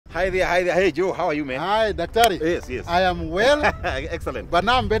Hi there, hi there. Hey Joe, how are you, man? Hi, Daktari. Yes, yes. I am well. Excellent. But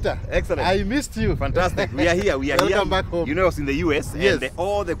now I'm better. Excellent. I missed you. Fantastic. We are here. We are here. Welcome back home. You know, I was in the US. Yes. And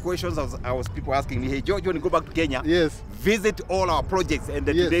all the questions I was people asking me, hey Joe, you want to go back to Kenya? Yes. Visit all our projects. And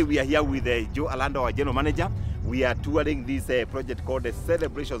Yes. today we are here with Joe Alando, our general manager. We are touring this project called the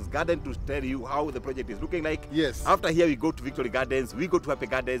Celebrations Garden to tell you how the project is looking like. Yes. After here, we go to Victory Gardens, we go to Happy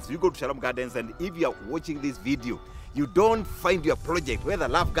Gardens, we go to Shalom Gardens. And if you are watching this video, you don't find your project, whether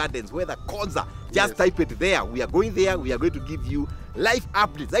Love Gardens, whether Konza, just type it there. We are going there. We are going to give you live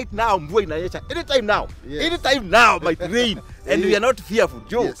updates. Right now, mvua inanyesha. Anytime now. Yes. Anytime now might rain. And we are not fearful.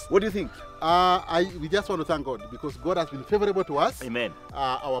 Joe, Yes. what do you think? We just want to thank God because God has been favorable to us. Amen.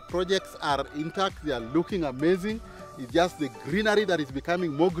 Our projects are intact. They are looking amazing. It's just the greenery that is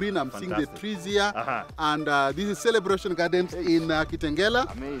becoming more green. I'm seeing the trees here. And this is Celebration Gardens in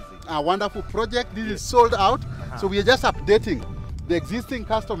Kitengela. Amazing. A wonderful project. This is sold out. So we are just updating the existing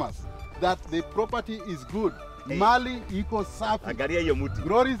customers that the property is good. Mali iko safi. Angalia hiyo muti.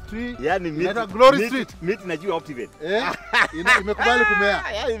 Glory Street. Yani Inaitwa Glory Street. Miti najua Optiven. Imekubali kumea.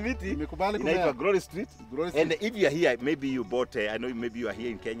 Yani miti Imekubali kumea. inaitwa Glory Street. Glory Street. And if you are here, maybe you bought, I know maybe you are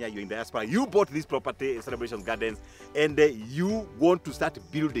here in Kenya, you're in diaspora, you bought this property, Celebrations Gardens, and you want to start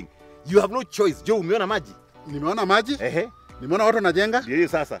building. You have no choice. Joe, umeona maji? Nimeona maji. Ehe. Nimeona watu wanajenga. Ndio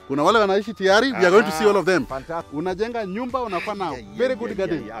sasa. Kuna wale wanaishi tayari. We are going to see all of them. Fantastic. Unajenga nyumba unafanya now. Very good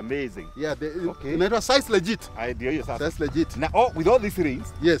garden. Yeah, amazing. Yeah, Okay. inaitwa size legit. Ndio hiyo sasa. Size legit. Now, with all these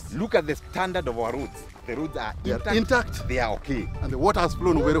rains, Yes. look at the standard of our roads. The roads are They intact. are intact. They are okay. And the water has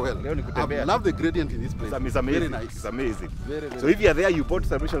flown very well. Leo ni kutembea. I love the gradient in this place. It's amazing. Very nice. It's amazing. Very, very So if you are there, you bought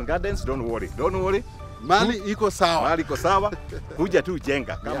Celebration Gardens, don't worry. Don't worry. Mali iko sawa. Mali iko sawa. Kuja tu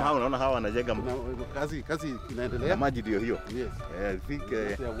jenga. Kama Yeah. hao unaona hawa wanajenga. Kazi Na inaendelea. maji ndio hiyo. Yes. I think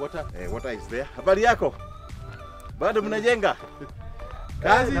Water. water is there. Habari yako? Bado mnajenga?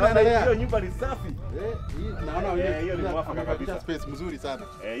 Kazi naona inaendelea. hiyo nyumba ni safi. Hii naona hiyo ni mwafaka kabisa. Space mzuri sana.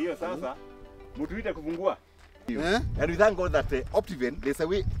 Hiyo sasa mtuite kufungua. Eh? And we thank God that Optiven, there's a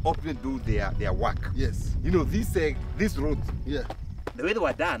way Optiven do their work. Yes. You know, these roads, Yeah. the way they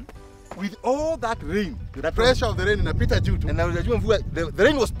were done, with all that rain, The pressure of the rain inapita juu tu. and now the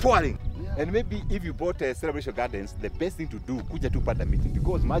rain was pouring. Yeah. And maybe if you bought Celebration Gardens, the best thing to do, kuja tu panda miti,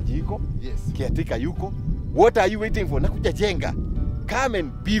 because maji iko, Yes. caretaker yuko. What are you waiting for? Nakuja jenga. Come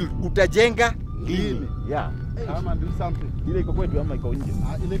and build. Utajenga lini? Yeah. Come and do something. Ile iko kwetu ama iko nje?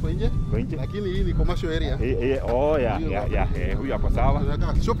 Ile iko nje? Iko nje. Lakini hii ni commercial area. Oh yeah. Huyu hapo sawa.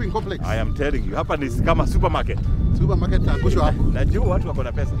 Shopping complex. I am telling you, hapa ni kama supermarket. Supermarket tangushwa hapo. Najua watu wako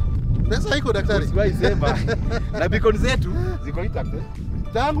na pesa. Pesa iko daktari. Usiwahi sema. Na beacon zetu ziko intact.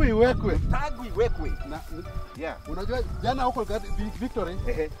 Tangu iwekwe. Tangu iwekwe. Yeah. Unajua jana huko Victory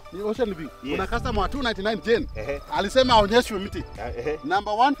ni Ocean View. Yes. Kuna customer wa 299 Jen. Alisema aonyeshwe miti.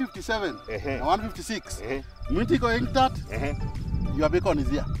 Number 157 na 156. Miti iko intact. Your beacon is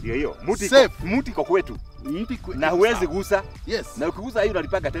here. Hiyo. Muti iko kwetu. Na huwezi gusa. Yes. Na ukigusa hiyo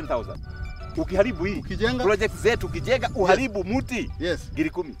unalipaga 10,000. Ukiharibu hii Ukijenga project zetu ukijenga uharibu muti. Yes. Giri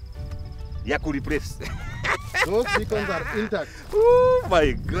 10 ya kureplace. Those beacons are intact. Oh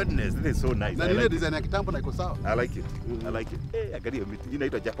my goodness, this is so nice. Na ile design ya kitambo na iko sawa. I like it. I like it. Angalia miti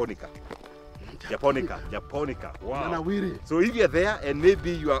inaitwa Japonica. Wow. Nanawiri. So if you are there and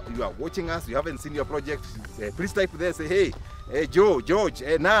maybe you are watching us, you haven't seen your project, please type there, say hey, George,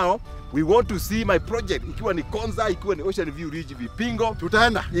 now we want to see my project. Ikiwa ni Konza, ikiwa ni Ocean View Ridge Vipingo,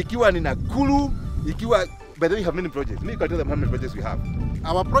 Tutaenda. ikiwa ni Nakuru, ikiwa by the way we have many projects. Me can tell them how many projects we have.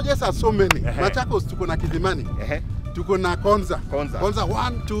 Our projects are so many. Machakos tuko na Kizimani. Tuko na Konza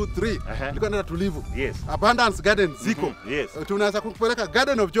 1 2 3. Tuko na Tulivu. Yes. Abundance Garden ziko. Yes. Tunaweza kupeleka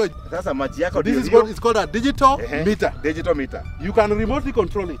Garden of Joy. Sasa maji yako This is what it's called a digital meter. Digital meter. You can remotely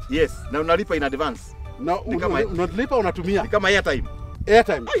control it. Yes. Na unalipa in advance. Na unalipa unatumia. Ni kama airtime.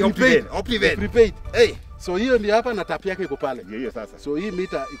 Optiven. Prepaid. So hiyo ndio hapa na tap yake iko pale. Hiyo sasa. So hii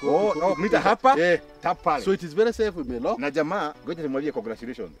meter iko meter hapa, tap pale. So it is very safe, umelock. Na jamaa, ngoja nimwambie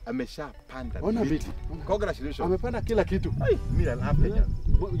congratulations. Ameshapanda miti. Congratulations. Amepanda kila kitu. Mimi na Kenya.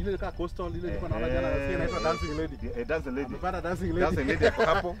 Ile kaa coastal ile ilikuwa naona jana nasikia inaitwa dancing lady. Dancing lady. Amepanda dancing lady. Dancing lady hapo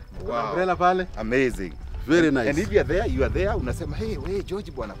hapo. Wow. Umbrella pale. Amazing. Very nice. And if you are there, unasema hey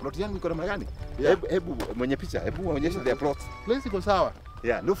George bwana, plot yangu iko namna gani? Hebu mwenye picha, hebu waonyeshe their plots. Place iko sawa.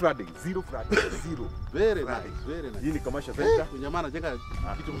 Yeah, no flooding, zero flooding, zero. Very nice. Hii ni commercial center. Unyama anajenga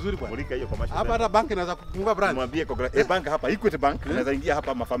kitu mzuri bwana. Mulika hiyo commercial. Hapa hata bank inaweza kufungua branch. Mwambie bank hapa, Equity Bank, inaweza ingia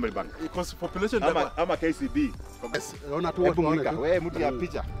hapa ama Family Bank. Because population ama KCB. Yes, ona tu watu mulika. Wewe mtu ya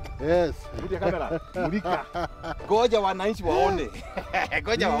picha. Yes. Mtu ya kamera. Mulika. Ngoja wananchi waone.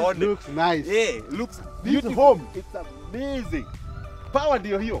 Ngoja waone. Looks nice. Looks beautiful. It's amazing. Power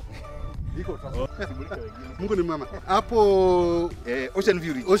ndio hiyo. Iko Mungu ni mama. Hapo Ocean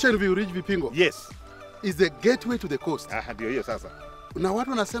View Ridge. Ocean View Ridge Vipingo. Yes. Is the gateway to the coast. Ndio hiyo sasa. Na watu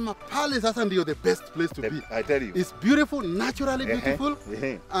wanasema pale sasa ndio the best place to be. I tell you. It's beautiful, naturally beautiful.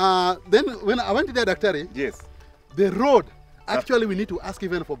 Then when I went there, Daktari, yes, the road, actually we need to ask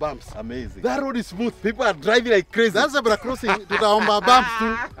even for bumps. Amazing. That road is smooth. People are driving like crazy. That's zebra crossing, tutaomba bumps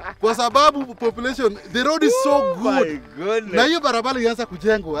tu. Kwa sababu population, the road is so good. My goodness. Na hiyo barabara ilianza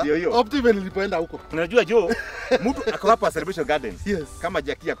kujengwa. Optiven ilipoenda huko. Unajua Joe, mtu ako hapa Celebration Gardens. Yes. Kama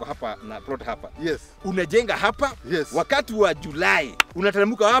Jackie ako hapa na plot hapa. Yes. Unajenga hapa. Yes. Wakati wa Julai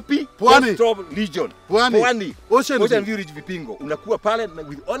unateremka wapi? Pwani. Region. Pwani. Ocean View Ridge Vipingo. Unakuwa pale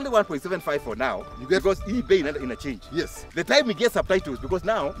with only 1.75 for now. Because hii bei ina change. Yes. The time we get subtitles, because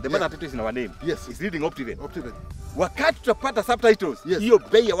now the mother title is in our name. Yes. It's reading Optiven. Optiven. Wakati tutapata subtitles, hiyo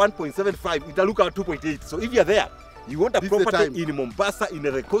bei ya 1.75 italuka 2.8. So if you're there, you want a property in Mombasa, in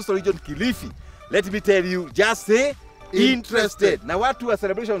the coastal region, Kilifi, let me tell you, just say interested. Now what to a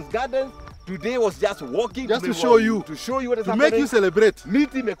Celebrations Gardens, today was just walking just to show you what is happening. To make you celebrate.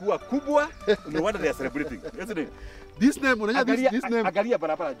 Miti imekuwa kubwa, no wonder they are celebrating. Isn't it? This name, this name. Agaria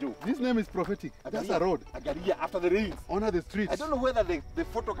barabara Joe. This name is prophetic. That's a road. Agaria after the rains. Honor the streets. I don't know whether the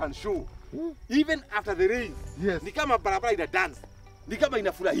photo can show. Even after the rains. Yes. Ni kama barabara ina dance. Ni kama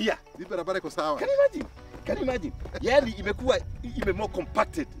inafurahia. Hii barabara iko sawa. Can you imagine? Can you imagine? Yani imekuwa more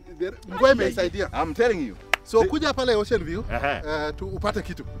compacted. Mvua imesaidia. I'm telling you. So kuja pale Ocean View tu upate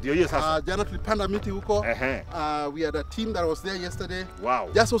kitu. Ndio hiyo sasa. Jana tulipanda miti huko. We had a team that was there yesterday.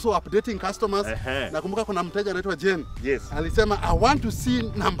 Wow. Just also updating customers. Nakumbuka kuna mteja anaitwa Jen. Yes. Alisema I want to see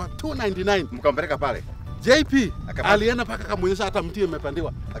number 299. Mkampeleka pale. JP alienda paka kamuonyesha hata mti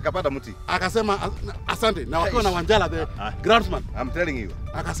imepandiwa. Akapata mti. Akasema asante na wakiwa na Wanjala the groundsman. I'm telling you.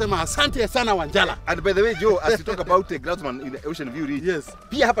 Akasema asante sana Wanjala. And by the way Joe, as you talk about the groundsman in the Ocean View Ridge. Yes.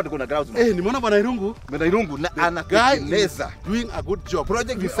 Pia hapa tuko na groundsman. Nimeona bwana Irungu. Bwana Irungu na anatekeleza. Doing a good job.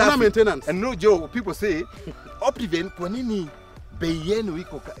 Project is maintenance. And no Joe, people say Optiven kwa nini bei yenu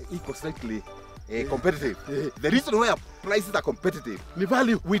iko slightly competitive. The reason why our prices are competitive, the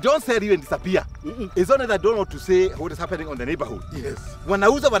value. We don't sell you and disappear. It's only that I don't know to say what is happening on the neighborhood. Yes.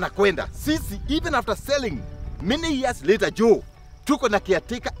 Wanauza wanakwenda. Sisi, even after selling, many years later, Joe, tuko na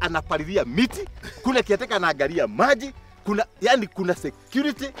caretaker anapalilia miti, kuna caretaker anaangalia maji, kuna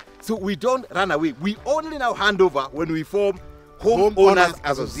security, so we don't run away. We only now hand over when we form Homeowners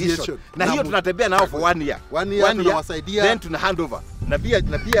Association. Na hiyo tunatembea nao for 1 year. 1 year tunawasaidia. Then tuna hand over. Na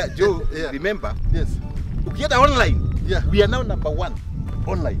pia Joe, remember, yes. Ukienda online, we are now #1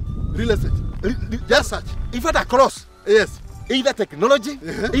 online. Real estate. Just search. In fact, across. Yes. Either technology,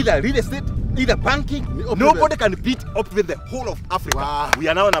 either real estate, either banking. Nobody can beat Optiven the whole of Africa. Wow. We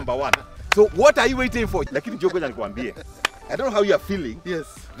are now #1. So what are you waiting for? Lakini Joe, ngoja nikwambie. I don't know how you are feeling. Yes.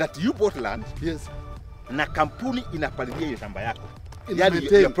 That you bought land. Yes. Na kampuni inapalilia hiyo shamba yako.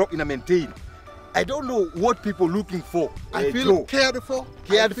 Ina maintain. I don't know what people looking for. I feel cared for.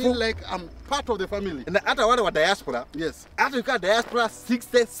 I feel like I'm part of the family. Na hata wale wa diaspora. Yes. After you got diaspora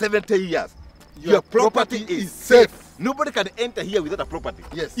 60, 70 years. Your property is safe. Nobody can enter here without a property.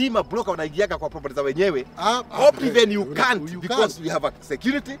 Yes. Hii mabloka wanaingiaga kwa property za wenyewe. Optiven you can't because we have a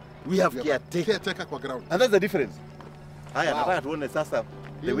security, we have caretaker kwa ground. And that's the difference. Haya, nataka tuone sasa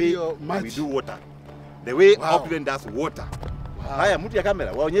the way we do water. The way Optiven does water. Haya, mtu ya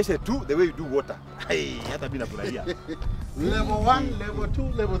kamera waonyeshe tu the way you do water. Hata mimi nafurahia. Level 1, level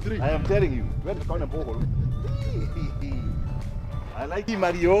 2, level 3. I am telling you, when the corner borehole. I like hii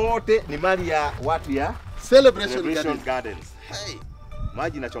mali yote ni mali ya watu ya Celebration Gardens. Hey,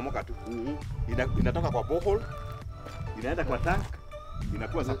 maji inachomoka tu. Inatoka kwa borehole, inaenda kwa tank,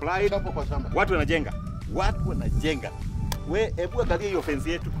 inakuwa supplied. Watu wanajenga. Hebu angalia hiyo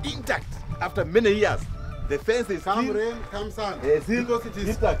fence yetu intact after many years. The fence is come rain, come sun. Because it is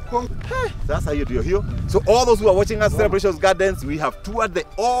intact. Sasa hiyo ndio hiyo. So all those who are watching us Celebrations Gardens, we have toured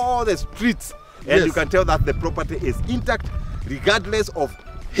all the streets and you can tell that the property is intact regardless of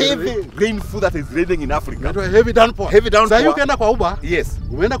heavy rainfall that is raining in Africa. Heavy downpour. Sasa ukienda kwa Uber,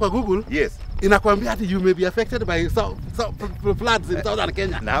 umeenda kwa Google, inakwambia hati you may be affected by floods in southern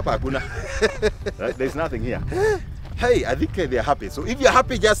Kenya. Na hapa hakuna. There's nothing here. Hey, I think they are happy. So if you're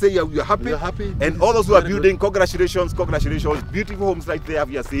happy, just say you're happy. You're happy. And all those who are building, congratulations. Beautiful homes right there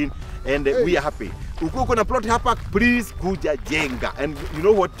we are seeing. And we are happy. Uko na plot hapa, please kuja jenga. And you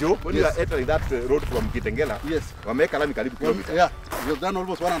know what, Joe? When you are entering that road from Kitengela, wameka lami karibu kilometer. Yeah, you've done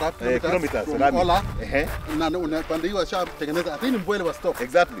almost 1.5 kilometers from Ola. Na unapanda hiyo washatengeneza. I think Mbwele was stop.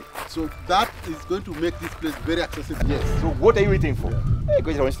 Exactly. So that is going to make this place very accessible. Yes. So what are you waiting for? Hey,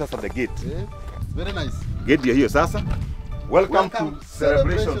 go to the gate. Very nice. Gate ndio hiyo sasa. Welcome to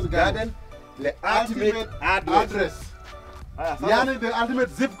Celebrations Garden, the ultimate address. Yani the ultimate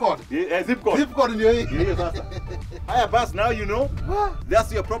zip code. Yeah, zip code. Zip code ndio hii. Hiya, boss, now you know.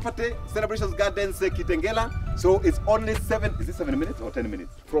 That's your property, Celebrations Gardens, Kitengela. So it's only 7 minutes or 10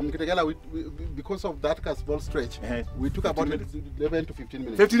 minutes? From Kitengela, we, because of that small stretch, we took about 11 to 15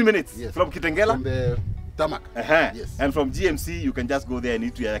 minutes. 15 minutes? Yes. From Kitengela? From the tarmac. Yes. And from GMC, you can just go there and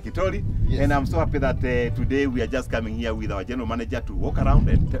eat your yakitori. Yes. And I'm so happy that today we are just coming here with our general manager to walk around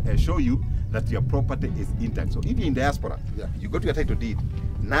and show you that your property is intact. So if you're in diaspora, you go to your title deed,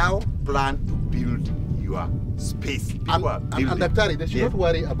 now plan to build your space. And Daktari, they should not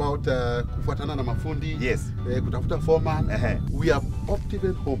worry about kufuatana na mafundi, kutafuta foreman. We have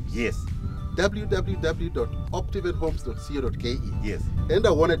Optiven Homes. Yes. www.optivenhomes.co.ke. Yes. And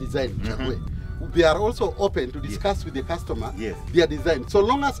I want a design. They are also open to discuss with the customer their design, so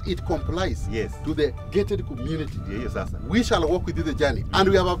long as it complies to the gated community. We shall work with you the journey. And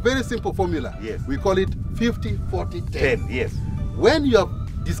we have a very simple formula. We call it 50-40-10. Yes. When you have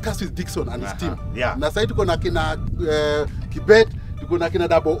discussed with Dixon and his team, na sasa tuko na kina Kibet, tuko na kina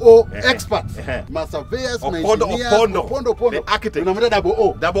double O experts, surveyors, Opondo, the architect, tunamwita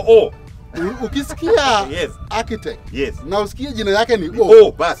double O. Ukisikia architect, na usikie jina yake ni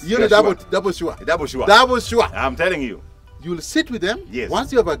O, bas, hiyo ni double sure. I'm telling you. You'll sit with them.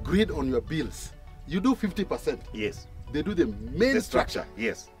 Once you have agreed on your bills, you do 50%. They do the main structure.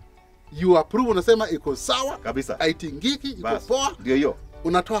 You approve, unasema iko sawa kabisa, haitingiki, iko poa, ndio hiyo.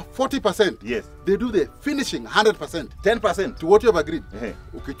 Unatoa 40%. They do the finishing 100%. 10% to what you have agreed.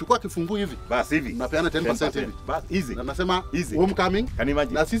 Ukichukua kifungu hivi, basi hivi unapeana 10% hivi. Basi easy. Na nasema easy. Homecoming. Can you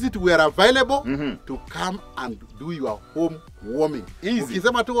imagine? Na sisi we are available to come and do your home warming.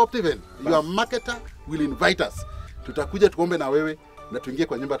 Ukisema tu Optiven, your marketer will invite us. Tutakuja tuombe na wewe na tuingie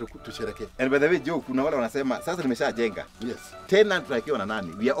kwa nyumba tusherekee. And by the way, Joe, kuna wale wanasema sasa nimeshajenga. Tenant tunakiwa na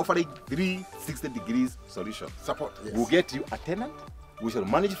nani? We are offering 360 degrees solution. Support. We'll get you a tenant. We shall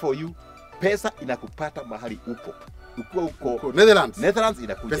manage for you. Pesa inakupata mahali upo. Ukiwa uko Netherlands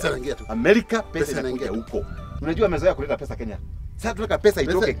inakuja. Pesa inaingia tu. America pesa inakuja huko. Unajua amezoea kuleta pesa Kenya. Sasa tunataka pesa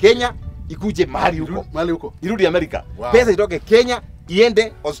itoke Kenya ikuje mahali huko. Irudi America. Pesa itoke Kenya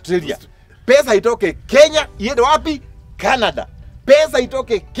iende Australia. Pesa itoke Kenya iende wapi? Canada. Pesa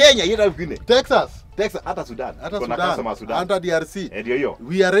itoke Kenya iende wapi? Texas, hata Sudan. Hata DRC. Ndio.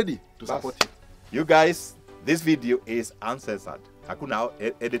 We are ready to support you. You guys, this video is uncensored. Hakuna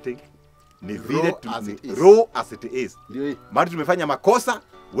editing. Ni vile raw as it is. Mali tumefanya makosa,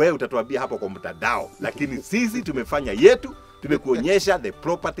 wewe utatuambia hapo kwa mtandao. Lakini sisi tumefanya yetu, tumekuonyesha the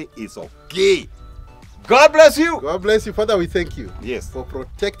property is okay. God bless you. God bless you. Father, we thank you for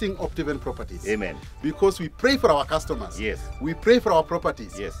protecting Optiven properties. Amen. Because we pray for our customers. We pray for our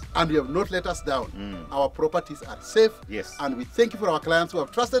properties. And you have not let us down. Our properties are safe. And we thank you for our clients who have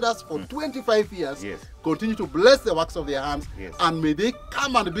trusted us for 25 years. Continue to bless the works of their hands. And may they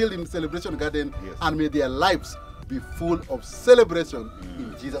come and build in Celebration Garden. And may their lives be full of celebration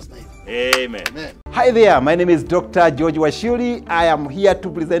in Jesus' name. Amen. Hi there, my name is Dr. George Washuri. I am here to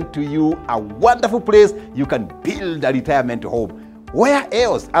present to you a wonderful place you can build a retirement home. Where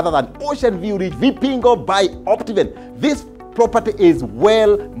else other than Ocean View Ridge, Vipingo by Optiven? This property is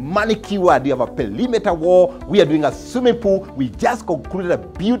well manicured. You have a perimeter wall. We are doing a swimming pool. We just concluded a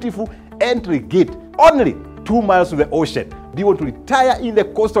beautiful entry gate. Only 2 miles to the ocean. Do you want to retire in the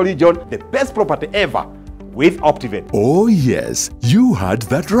coastal region? The best property ever. With Optiven. Oh yes, you heard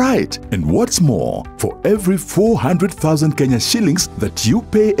that right. And what's more, for every 400,000 Kenya shillings that you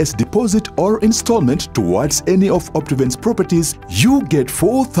pay as deposit or installment towards any of Optiven's properties, you get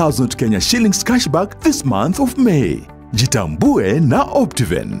 4,000 Kenya shillings cashback this month of May. Jitambue na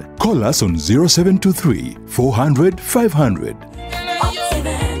Optiven. Call us on 0723 400 500.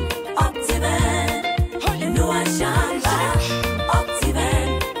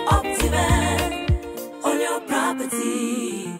 Optiven, on your property.